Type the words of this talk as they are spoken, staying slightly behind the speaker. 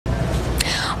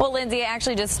Well, Lindsay, I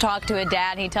actually just talked to a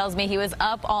dad. He tells me he was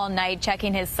up all night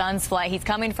checking his son's flight. He's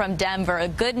coming from Denver.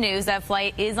 Good news, that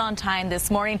flight is on time this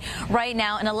morning. Right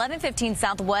now, an 11:15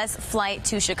 Southwest flight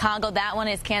to Chicago. That one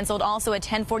is canceled. Also a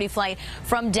 10:40 flight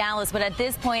from Dallas. But at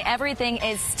this point, everything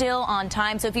is still on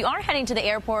time. So if you are heading to the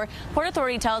airport, Port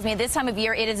Authority tells me this time of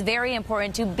year, it is very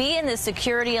important to be in the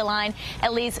security line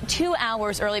at least 2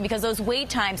 hours early because those wait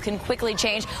times can quickly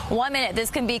change. 1 minute,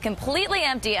 this can be completely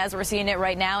empty as we're seeing it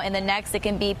right now, and the next it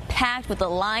can be packed with a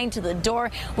line to the door.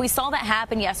 We saw that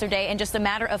happen yesterday in just a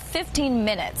matter of 15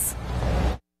 minutes.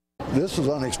 This was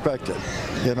unexpected.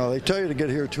 You know, they tell you to get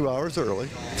here 2 hours early,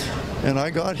 and I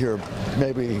got here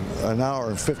maybe an hour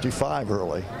and 55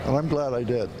 early, and I'm glad I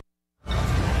did.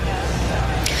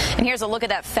 And here's a look at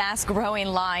that fast-growing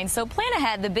line. So plan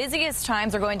ahead. The busiest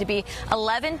times are going to be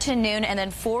 11 to noon and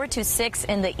then 4 to 6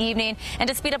 in the evening. And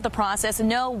to speed up the process,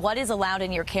 know what is allowed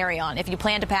in your carry-on. If you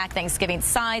plan to pack Thanksgiving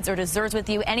sides or desserts with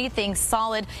you, anything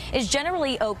solid is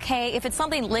generally okay. If it's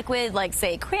something liquid, like,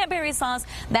 say, cranberry sauce,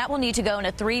 that will need to go in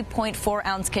a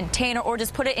 3.4-ounce container or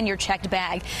just put it in your checked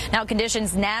bag. Now,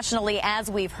 conditions nationally,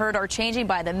 as we've heard, are changing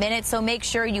by the minute, so make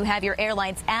sure you have your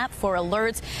airline's app for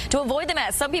alerts to avoid the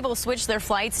mess. Some people switch their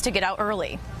flights to get out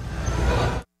early.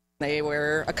 They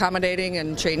were accommodating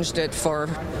and changed it for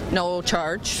no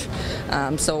charge,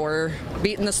 so we're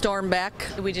beating the storm back.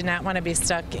 We did not want to be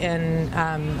stuck in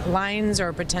lines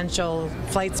or potential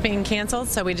flights being canceled,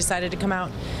 so we decided to come out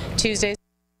Tuesday.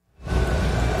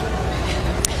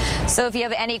 So if you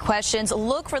have any questions,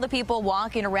 look for the people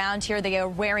walking around here. They are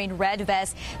wearing red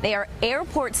vests. They are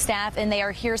airport staff, and they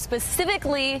are here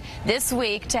specifically this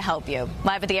week to help you.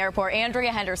 Live at the airport,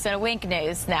 Andrea Henderson, Wink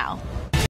News Now.